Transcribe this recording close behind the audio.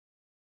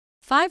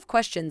5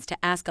 questions to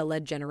ask a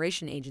lead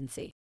generation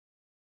agency.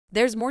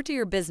 There's more to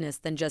your business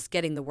than just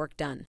getting the work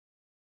done.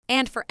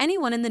 And for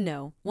anyone in the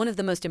know, one of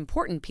the most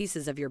important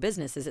pieces of your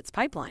business is its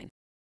pipeline.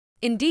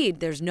 Indeed,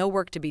 there's no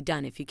work to be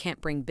done if you can't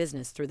bring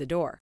business through the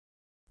door.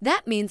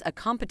 That means a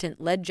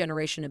competent lead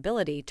generation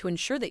ability to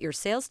ensure that your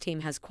sales team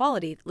has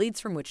quality leads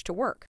from which to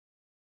work.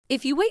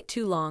 If you wait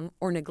too long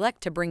or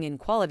neglect to bring in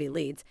quality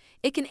leads,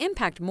 it can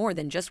impact more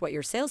than just what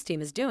your sales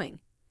team is doing.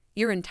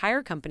 Your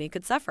entire company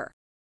could suffer.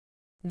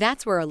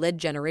 That's where a lead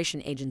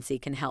generation agency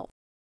can help.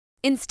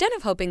 Instead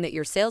of hoping that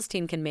your sales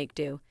team can make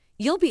do,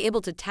 you'll be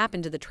able to tap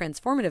into the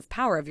transformative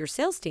power of your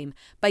sales team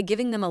by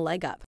giving them a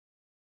leg up.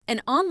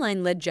 An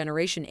online lead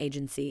generation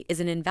agency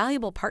is an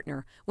invaluable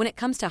partner when it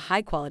comes to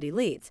high-quality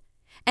leads,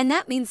 and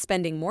that means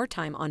spending more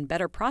time on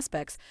better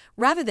prospects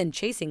rather than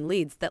chasing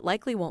leads that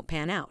likely won't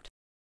pan out.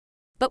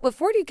 But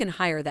before you can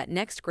hire that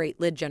next great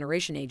lead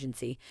generation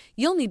agency,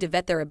 you'll need to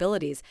vet their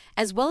abilities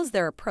as well as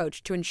their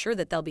approach to ensure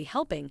that they'll be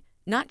helping,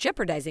 not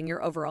jeopardizing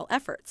your overall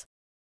efforts.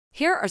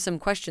 Here are some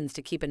questions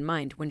to keep in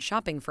mind when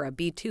shopping for a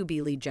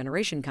B2B lead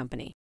generation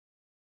company.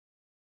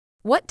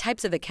 What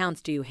types of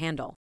accounts do you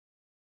handle?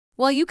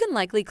 While you can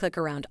likely click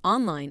around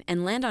online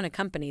and land on a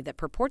company that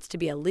purports to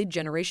be a lead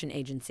generation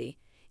agency,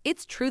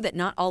 it's true that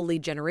not all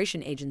lead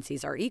generation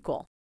agencies are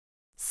equal.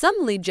 Some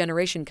lead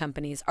generation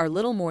companies are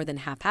little more than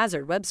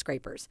haphazard web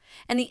scrapers,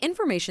 and the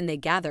information they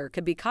gather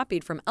could be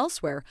copied from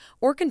elsewhere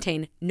or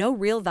contain no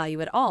real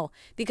value at all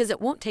because it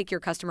won't take your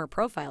customer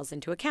profiles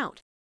into account.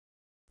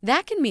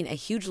 That can mean a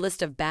huge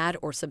list of bad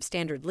or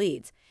substandard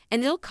leads,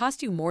 and it'll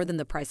cost you more than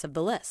the price of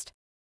the list.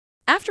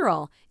 After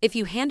all, if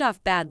you hand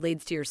off bad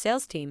leads to your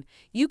sales team,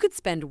 you could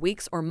spend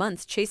weeks or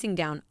months chasing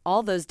down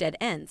all those dead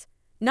ends,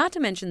 not to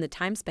mention the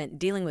time spent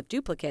dealing with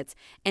duplicates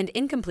and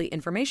incomplete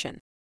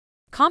information.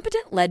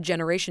 Competent lead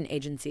generation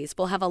agencies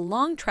will have a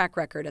long track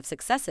record of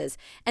successes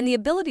and the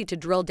ability to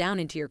drill down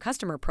into your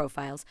customer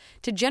profiles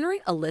to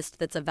generate a list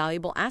that's a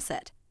valuable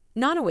asset,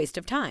 not a waste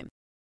of time.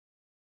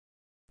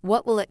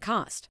 What will it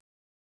cost?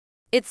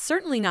 It's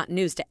certainly not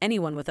news to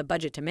anyone with a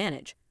budget to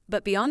manage,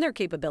 but beyond their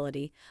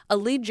capability, a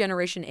lead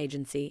generation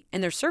agency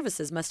and their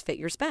services must fit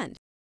your spend.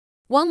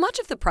 While much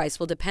of the price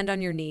will depend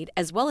on your need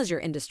as well as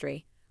your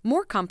industry,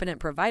 more competent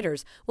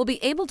providers will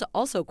be able to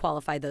also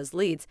qualify those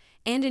leads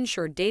and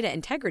ensure data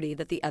integrity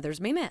that the others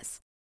may miss.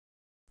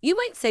 You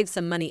might save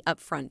some money up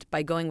front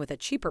by going with a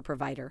cheaper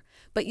provider,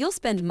 but you'll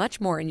spend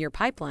much more in your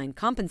pipeline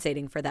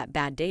compensating for that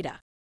bad data.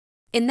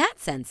 In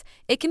that sense,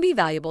 it can be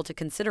valuable to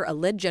consider a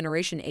lead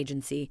generation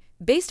agency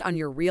based on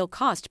your real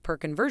cost per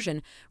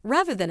conversion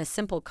rather than a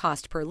simple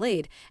cost per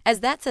lead,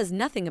 as that says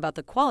nothing about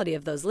the quality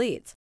of those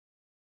leads.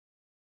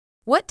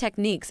 What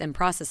techniques and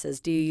processes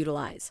do you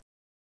utilize?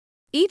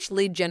 Each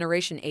lead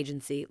generation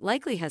agency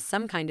likely has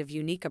some kind of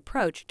unique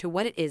approach to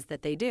what it is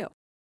that they do.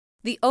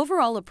 The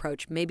overall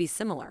approach may be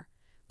similar,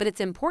 but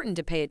it's important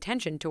to pay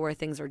attention to where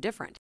things are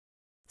different.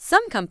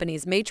 Some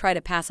companies may try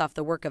to pass off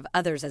the work of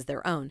others as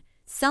their own,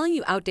 selling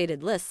you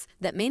outdated lists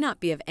that may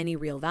not be of any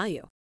real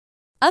value.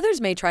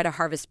 Others may try to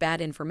harvest bad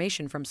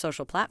information from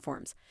social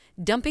platforms,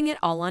 dumping it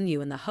all on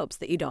you in the hopes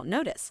that you don't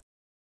notice.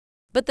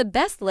 But the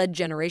best lead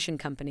generation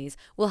companies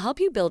will help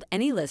you build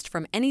any list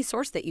from any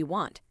source that you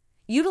want,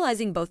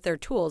 utilizing both their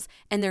tools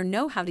and their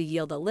know-how to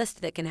yield a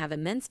list that can have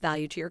immense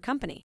value to your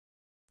company.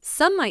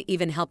 Some might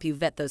even help you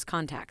vet those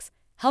contacts,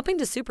 helping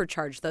to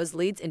supercharge those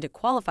leads into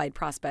qualified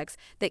prospects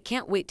that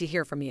can't wait to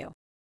hear from you.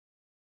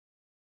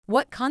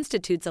 What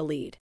constitutes a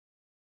lead?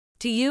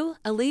 To you,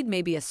 a lead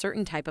may be a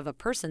certain type of a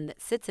person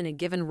that sits in a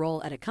given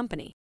role at a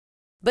company.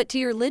 But to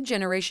your lead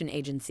generation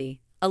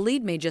agency, a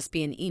lead may just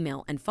be an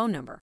email and phone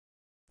number.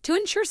 To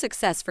ensure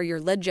success for your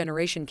lead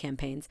generation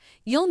campaigns,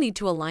 you'll need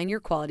to align your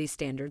quality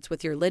standards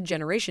with your lead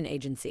generation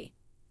agency,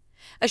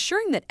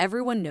 assuring that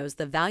everyone knows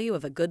the value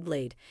of a good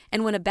lead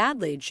and when a bad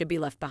lead should be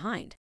left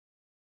behind.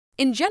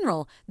 In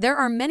general, there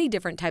are many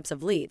different types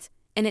of leads,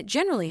 and it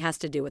generally has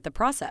to do with the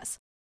process.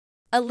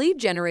 A lead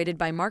generated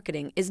by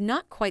marketing is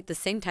not quite the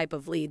same type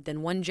of lead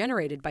than one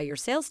generated by your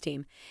sales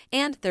team,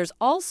 and there's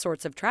all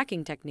sorts of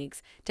tracking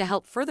techniques to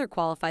help further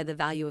qualify the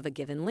value of a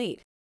given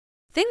lead.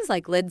 Things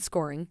like lead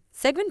scoring,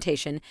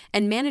 segmentation,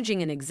 and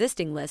managing an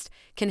existing list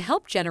can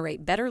help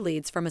generate better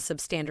leads from a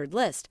substandard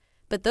list,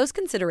 but those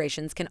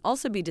considerations can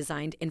also be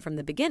designed in from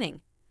the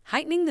beginning,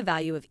 heightening the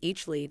value of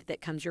each lead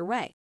that comes your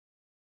way.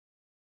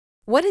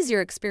 What is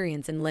your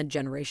experience in lead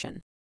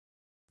generation?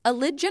 A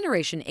lead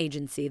generation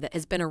agency that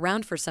has been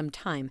around for some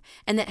time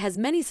and that has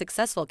many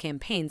successful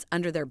campaigns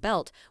under their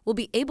belt will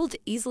be able to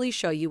easily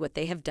show you what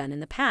they have done in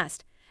the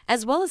past,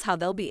 as well as how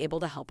they'll be able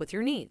to help with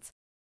your needs.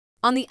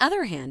 On the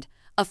other hand,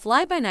 a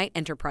fly-by-night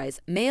enterprise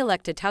may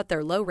elect to tout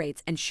their low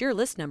rates and sheer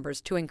list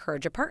numbers to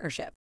encourage a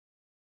partnership.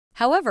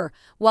 However,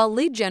 while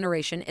lead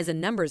generation is a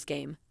numbers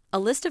game, a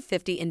list of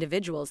 50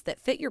 individuals that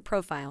fit your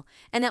profile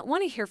and that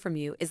want to hear from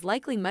you is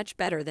likely much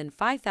better than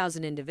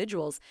 5,000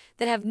 individuals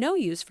that have no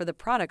use for the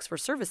products or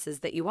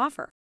services that you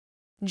offer.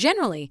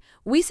 Generally,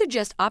 we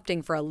suggest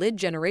opting for a lead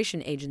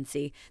generation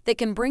agency that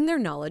can bring their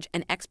knowledge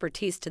and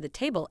expertise to the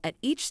table at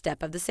each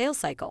step of the sales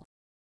cycle.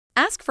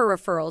 Ask for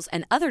referrals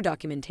and other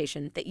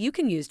documentation that you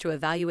can use to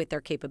evaluate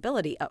their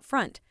capability up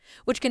front,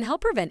 which can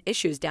help prevent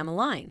issues down the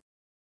line.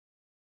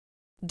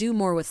 Do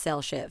more with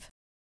SalesHive.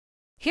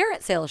 Here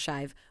at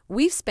SalesHive,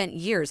 we've spent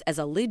years as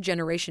a lead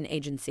generation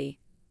agency,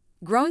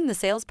 growing the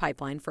sales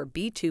pipeline for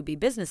B2B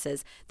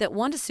businesses that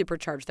want to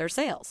supercharge their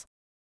sales.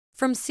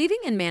 From seeding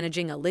and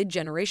managing a lead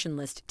generation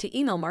list to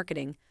email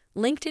marketing,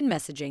 LinkedIn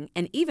messaging,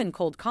 and even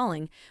cold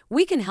calling,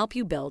 we can help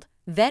you build,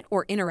 vet,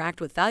 or interact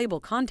with valuable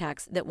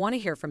contacts that want to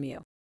hear from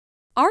you.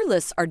 Our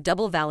lists are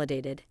double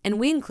validated, and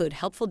we include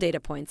helpful data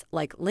points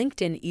like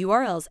LinkedIn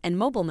URLs and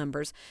mobile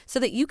numbers so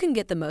that you can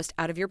get the most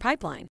out of your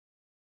pipeline.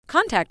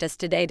 Contact us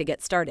today to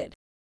get started.